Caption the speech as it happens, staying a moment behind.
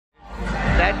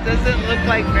it doesn't look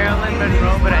like Marilyn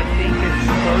Monroe, but I think it's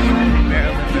supposed to be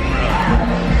Marilyn Monroe.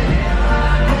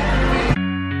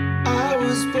 I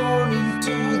was born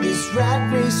into this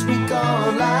rat race we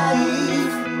call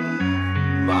life.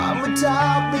 Mama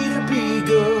taught me to be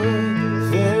good,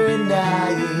 very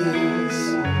nice.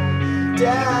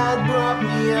 Dad brought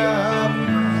me up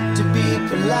to be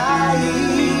polite.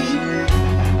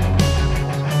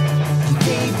 You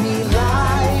gave me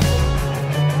life.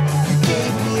 You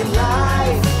gave me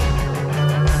life.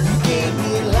 You gave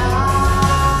me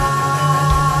life.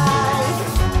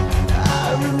 I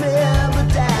remember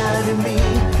Dad and me.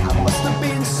 I must have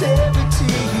been 17.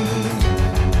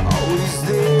 Always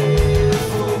there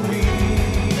for me.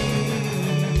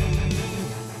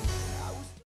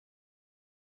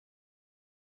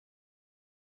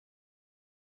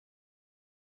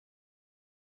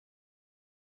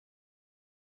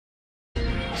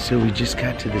 So we just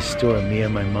got to the store. Me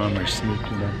and my mom are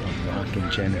sneaking up on Rock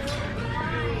and Jennifer.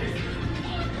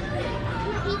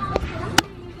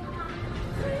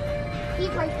 He's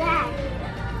like that.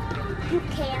 You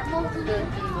camels.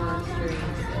 Cookie monsters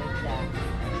like that.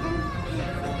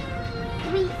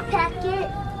 We peck it.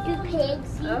 Do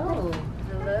pigs. Oh,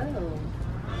 hello.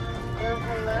 Oh,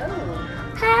 hello.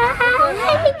 Hi.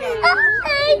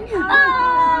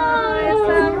 Oh, it's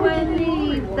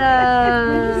Abuelita.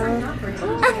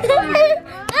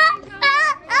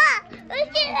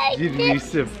 Did we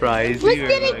surprise you? Look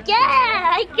at it again.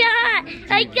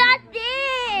 I got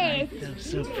this. I'm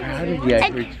so proud of you.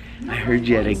 I heard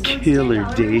you had a killer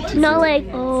day today. No, like,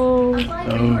 oh.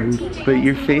 Oh, but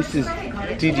your face is,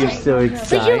 dude, you're so Would you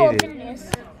excited. open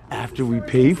this? After we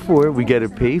pay for it, we gotta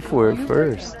pay for it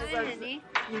first.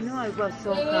 You know, I was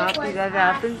so happy that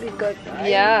happened because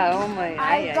Yeah, oh my.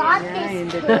 I got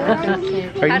this.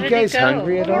 Are you guys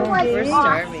hungry at all? We're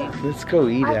starving. Let's go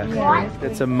eat after.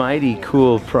 That's a mighty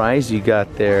cool prize you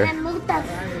got there.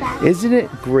 Isn't it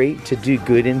great to do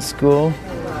good in school?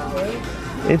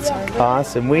 It's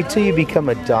awesome. Wait till you become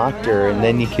a doctor and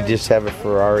then you could just have a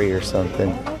Ferrari or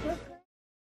something.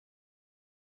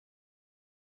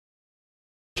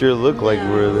 Sure look like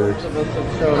we're there.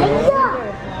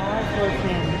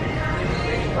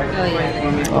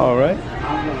 All right.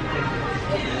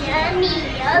 Yummy,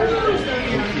 yummy.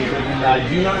 I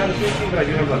do not have a sushi, but I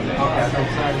do have a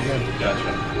outside again.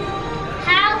 Gotcha.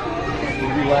 How?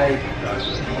 Would you like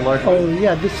a large? Oh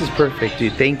yeah, this is perfect,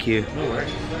 dude. Thank you. No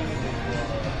worries.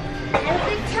 Have a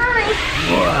good time.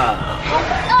 Wow,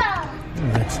 Oh,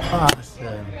 that's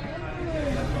awesome.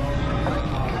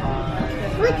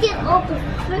 look at all the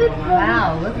food.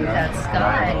 Wow, look at that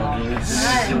sky.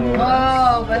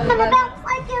 Whoa, but And that's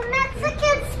like a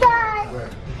Mexican sky.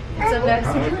 it's a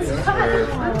Mexican sky.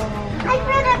 I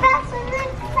read about some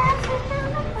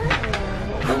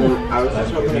I was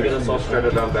just hoping to get us all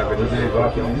started on beverages.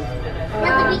 Have to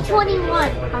be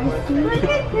 21.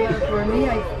 For me,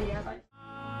 I see.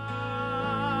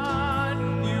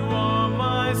 You are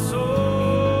my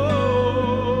soul,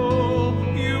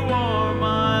 you are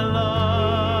my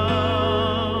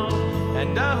love,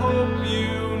 and I hope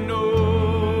you know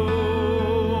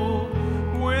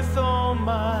with all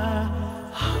my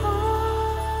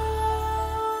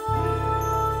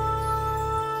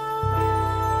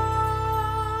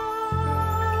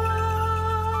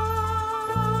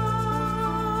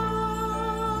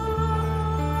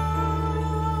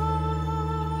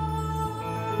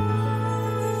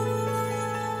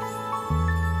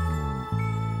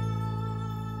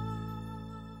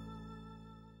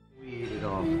We ate it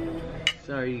all.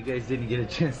 Sorry you guys didn't get a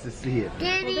chance to see it.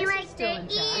 Daddy likes to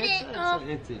eat it. Oh.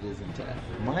 It is intact.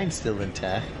 Mine's still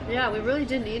intact. Yeah, we really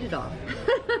didn't eat it all.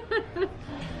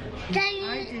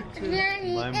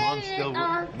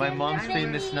 My mom's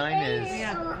famous 9 is.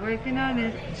 yeah, working on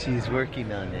it. She's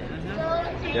working on it.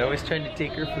 They're always trying to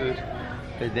take her food,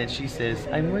 but then she says,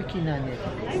 "I'm working on it."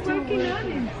 I'm working on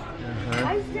it.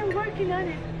 I'm still working on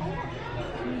it.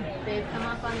 Babe, come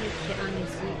up on your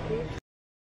seat, please.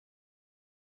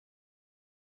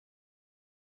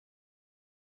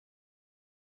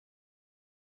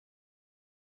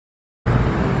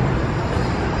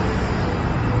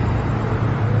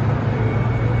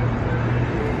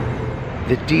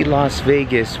 The D Las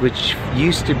Vegas, which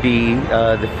used to be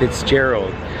the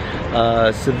Fitzgerald.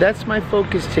 So that's my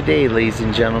focus today, ladies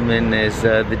and gentlemen, is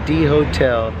the D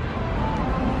Hotel.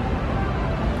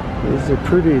 There's a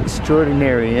pretty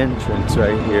extraordinary entrance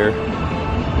right here.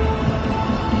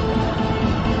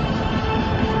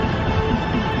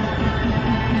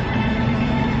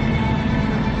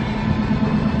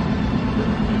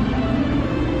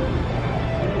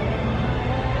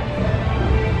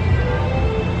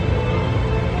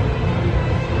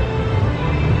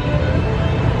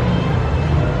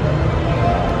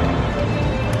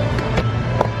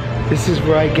 This is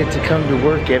where I get to come to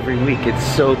work every week. It's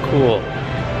so cool.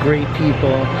 Great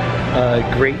people,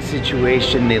 great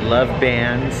situation. They love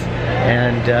bands,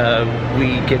 and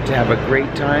we get to have a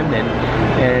great time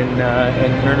and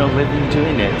earn a living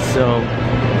doing it. So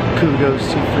kudos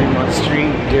to Fremont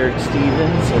Street, Derek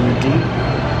Stevens, and the D.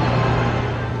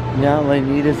 Now all I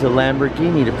need is a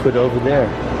Lamborghini to put over there.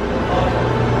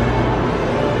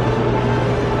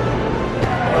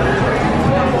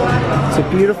 It's a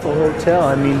beautiful hotel.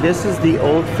 I mean, this is the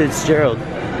old Fitzgerald.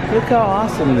 Look how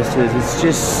awesome this is. It's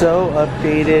just so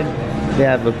updated. They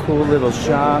have a cool little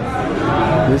shop.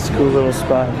 This cool little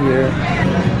spot here.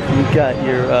 You got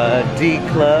your D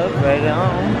Club right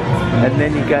on. And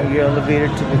then you got your elevator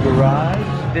to the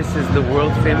garage. This is the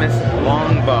world famous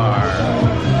Long Bar.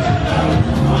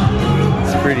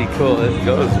 It's pretty cool. It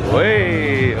goes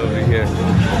way over here.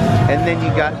 And then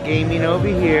you got gaming over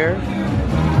here.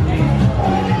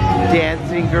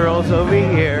 Dancing girls over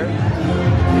here.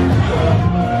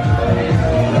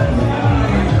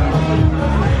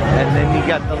 And then you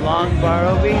got the long bar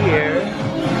over here.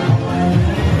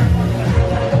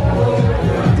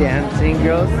 Dancing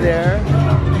girls there.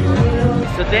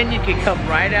 So then you can come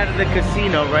right out of the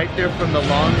casino, right there from the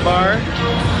long bar.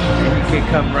 And you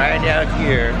can come right out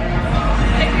here.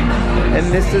 And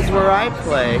this is where I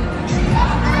play.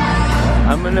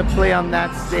 I'm gonna play on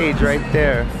that stage right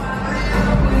there.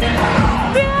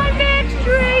 Bandits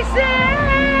racing!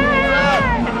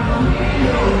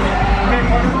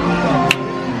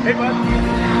 Hey, bud.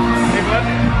 Hey,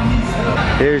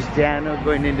 bud. There's Dano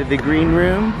going into the green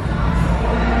room.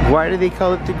 Why do they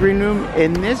call it the green room?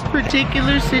 In this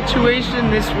particular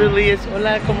situation, this really is,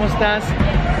 hola, ¿cómo estás?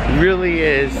 Really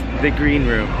is the green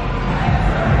room.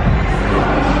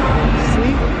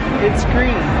 See? It's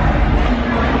green.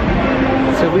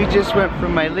 So we just went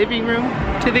from my living room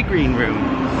to the green room.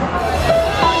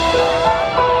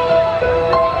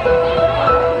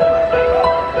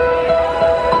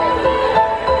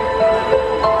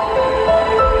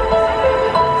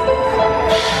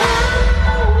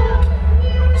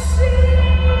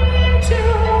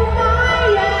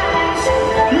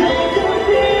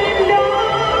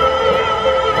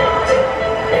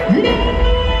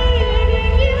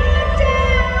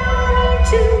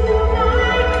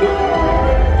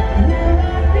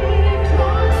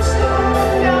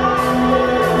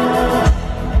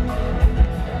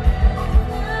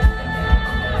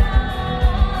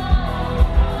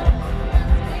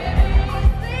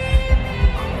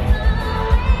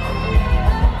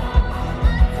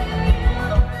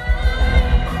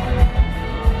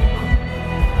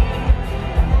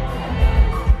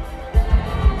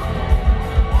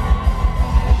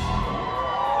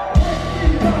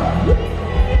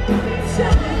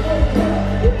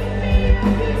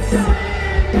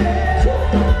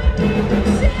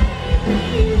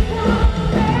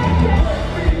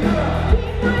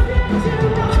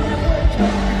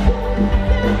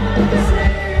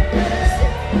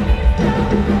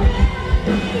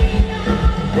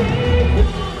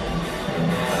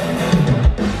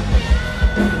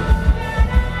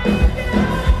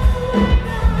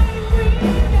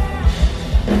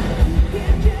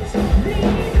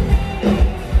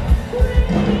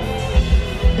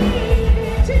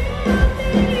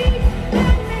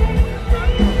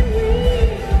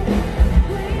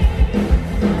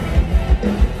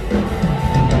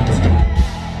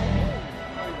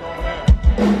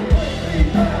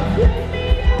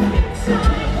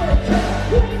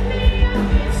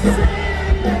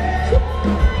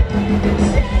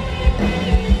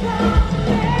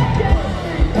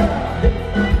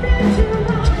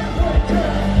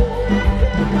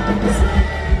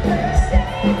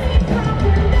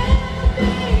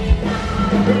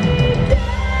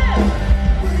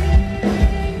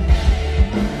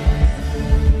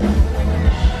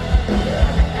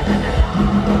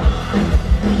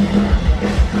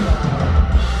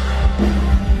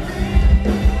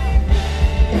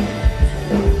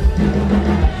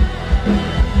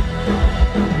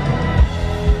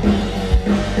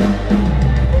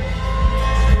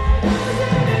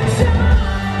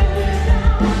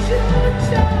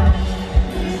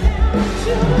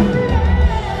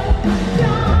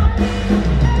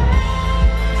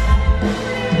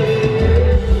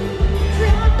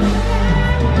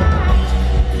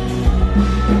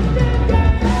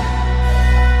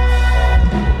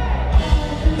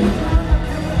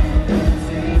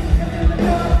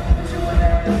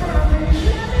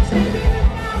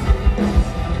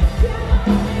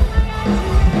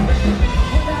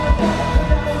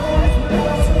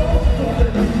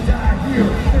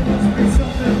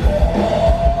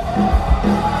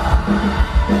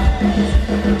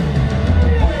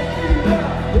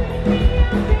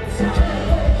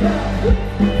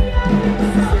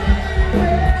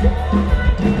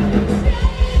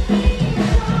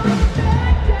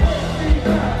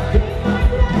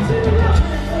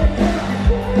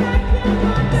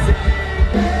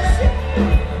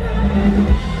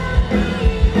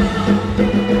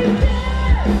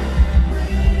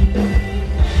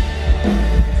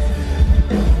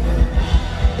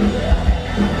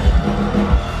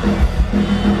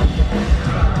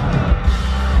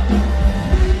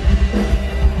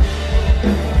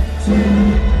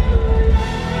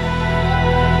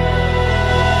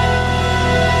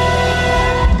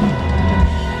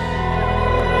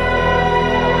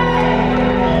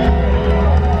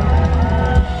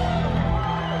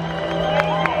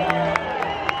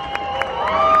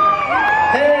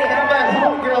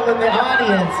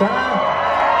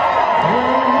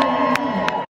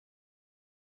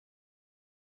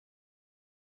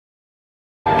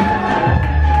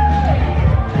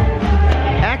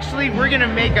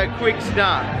 quick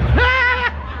stop.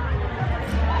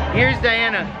 Here's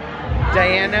Diana.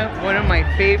 Diana, one of my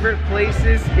favorite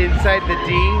places inside the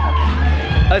D,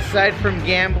 aside from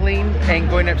gambling and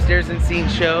going upstairs and seeing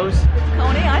shows.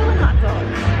 Coney Island hot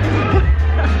dogs.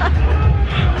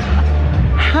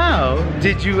 How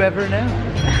did you ever know?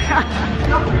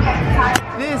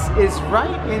 This is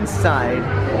right inside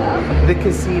the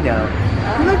casino.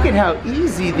 Look at how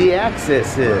easy the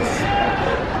access is.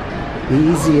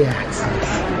 Easy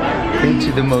access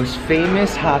into the most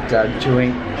famous hot dog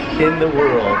joint in the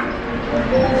world.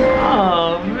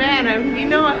 Oh man, you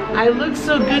know what? I look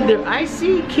so good there. I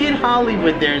see Kid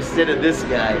Hollywood there instead of this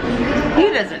guy. He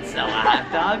doesn't sell a hot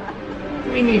dog.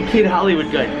 We need Kid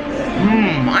Hollywood going,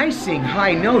 I sing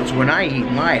high notes when I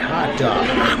eat my hot dog.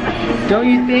 Don't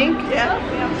you think? Yeah.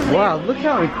 Wow, look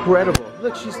how incredible.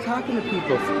 Look, she's talking to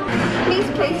people. Please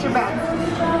place your bets.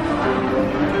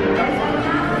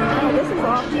 Oh, this is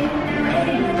awesome.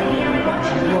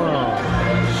 Whoa,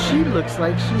 she looks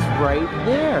like she's right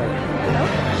there.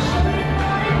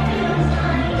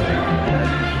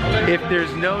 If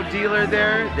there's no dealer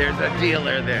there, there's a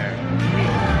dealer there.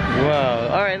 Whoa,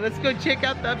 all right, let's go check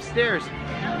out the upstairs.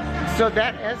 So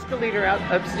that escalator out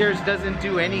upstairs doesn't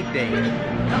do anything.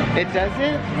 It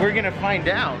doesn't? We're gonna find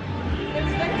out.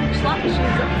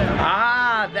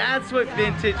 Ah, that's what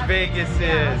Vintage Vegas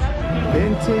is.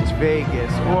 Vintage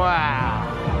Vegas, wow.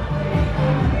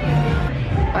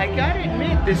 I gotta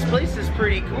admit, this place is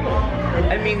pretty cool.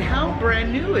 I mean, how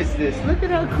brand new is this? Look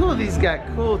at how cool. These got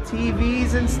cool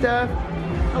TVs and stuff.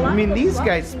 I mean, these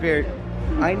guys spared,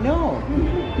 I know.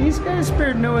 These guys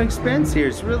spared no expense here.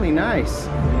 It's really nice.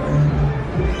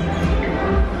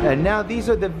 And now these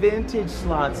are the vintage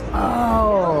slots.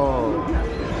 Oh,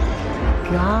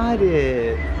 got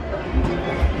it.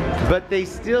 But they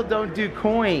still don't do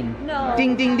coin. No.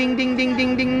 Ding, ding, ding, ding, ding,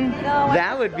 ding, ding. No,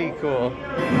 that would be cool.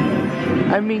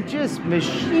 I mean, just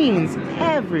machines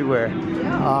everywhere.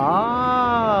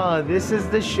 Oh, this is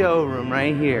the showroom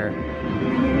right here.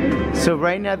 So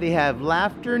right now they have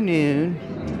Laughternoon,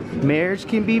 Marriage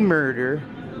Can Be Murder,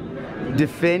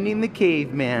 Defending the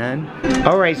Caveman.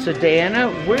 All right, so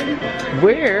Diana,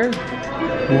 where?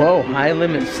 Whoa, high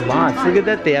limit slots. Look at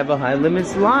that, they have a high limit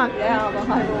slot. Yeah, the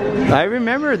high limit. I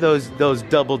remember those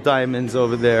double diamonds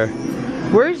over there.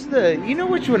 Where's the, you know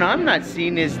which one I'm not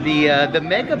seeing is the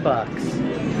Mega Bucks.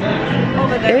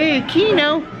 Over there. Hey,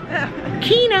 Keno.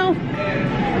 Keno.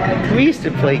 We used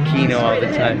to play Keno all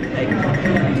the time.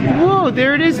 Whoa,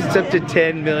 there it is. It's up to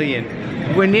 10 million.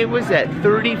 When it was at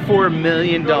 $34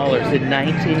 million in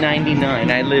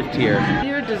 1999, I lived here.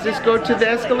 Here, does this go to the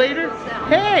escalator?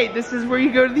 Hey, this is where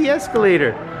you go to the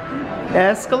escalator.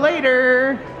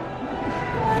 Escalator.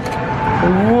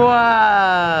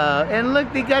 Wow. And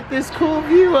look, they got this cool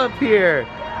view up here.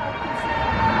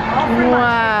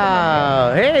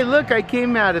 Wow. Hey, look, I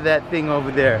came out of that thing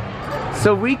over there.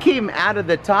 So we came out of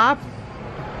the top.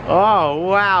 Oh,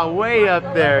 wow, way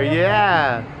up there,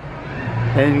 yeah.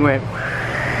 And went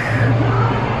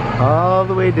all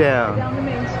the way down. Down the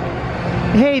main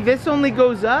street. Hey, this only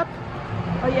goes up?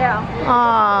 Oh, yeah.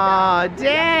 Aw,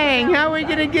 dang, how are we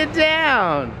gonna get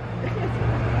down?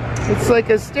 It's like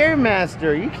a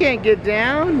Stairmaster, you can't get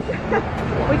down.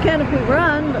 We can if we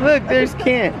run. But Look, there's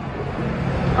Kent.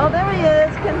 oh, there he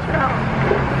is, Ken Trout.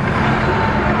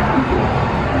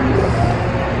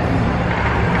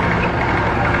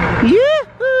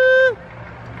 Yoo-hoo!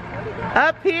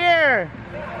 Up here.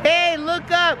 Hey, look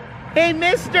up. Hey,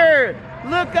 mister,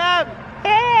 look up.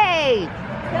 Hey.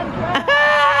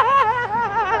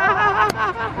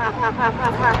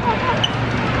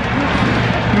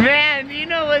 Man, you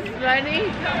know what's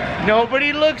funny?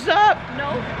 Nobody looks up.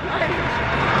 No.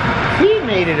 He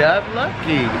made it up,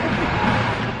 lucky.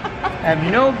 Have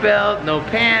no belt, no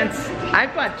pants. I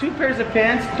bought 2 pairs of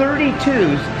pants,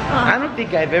 32s. I don't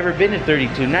think I've ever been in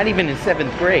 32, not even in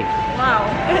 7th grade. Wow.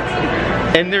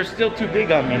 And they're still too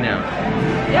big on me now.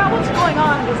 Yeah, what's going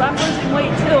on? Because I'm losing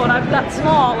weight too, and I've got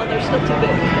small, and they're still too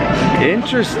big.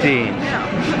 Interesting.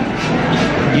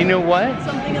 Yeah. You know what?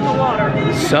 Something in the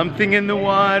water. Something in the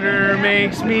water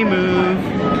makes me move.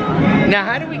 Now,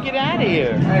 how do we get out of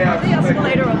here? The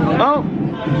escalator over there. Oh,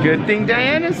 good thing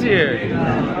Diana's here.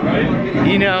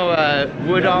 You know,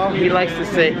 Woodall, he likes to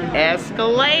say,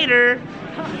 escalator.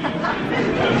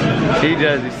 He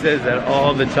does, he says that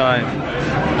all the time.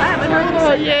 I haven't heard him Oh,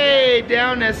 say yay,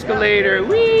 down escalator,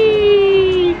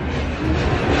 whee!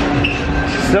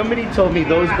 Somebody told me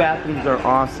those bathrooms are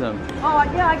awesome. Oh,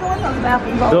 yeah, I go in those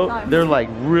bathrooms all the time. They're like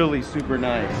really super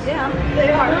nice. Yeah,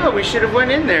 they are. Oh, we should have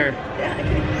went in there.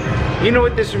 Yeah. You know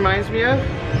what this reminds me of?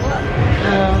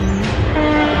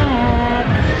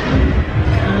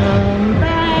 Come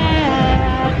back.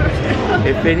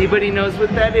 If anybody knows what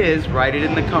that is, write it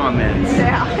in the comments.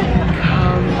 Yeah.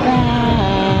 Come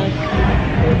back.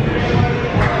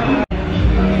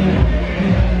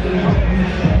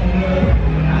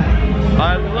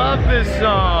 I love this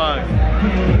song.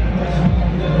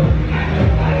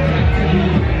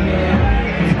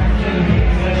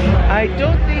 I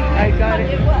don't think I got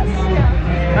it.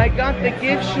 I got the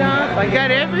gift shop. I got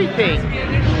everything.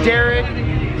 Derek,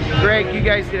 Greg, you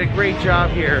guys did a great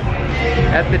job here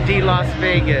at the D Las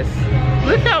Vegas.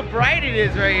 Look how bright it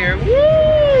is right here.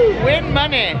 Woo! Win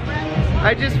money.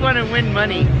 I just want to win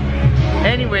money.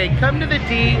 Anyway, come to the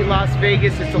D Las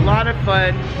Vegas. It's a lot of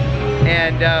fun.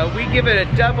 And we give it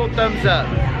a double thumbs up.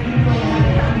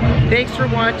 Thanks for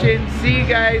watching. See you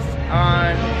guys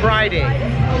on Friday.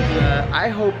 I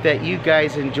hope that you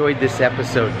guys enjoyed this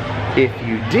episode. If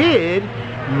you did,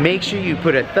 make sure you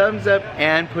put a thumbs up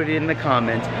and put it in the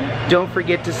comments. Don't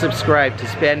forget to subscribe to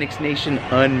SPANDEX Nation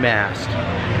Unmasked.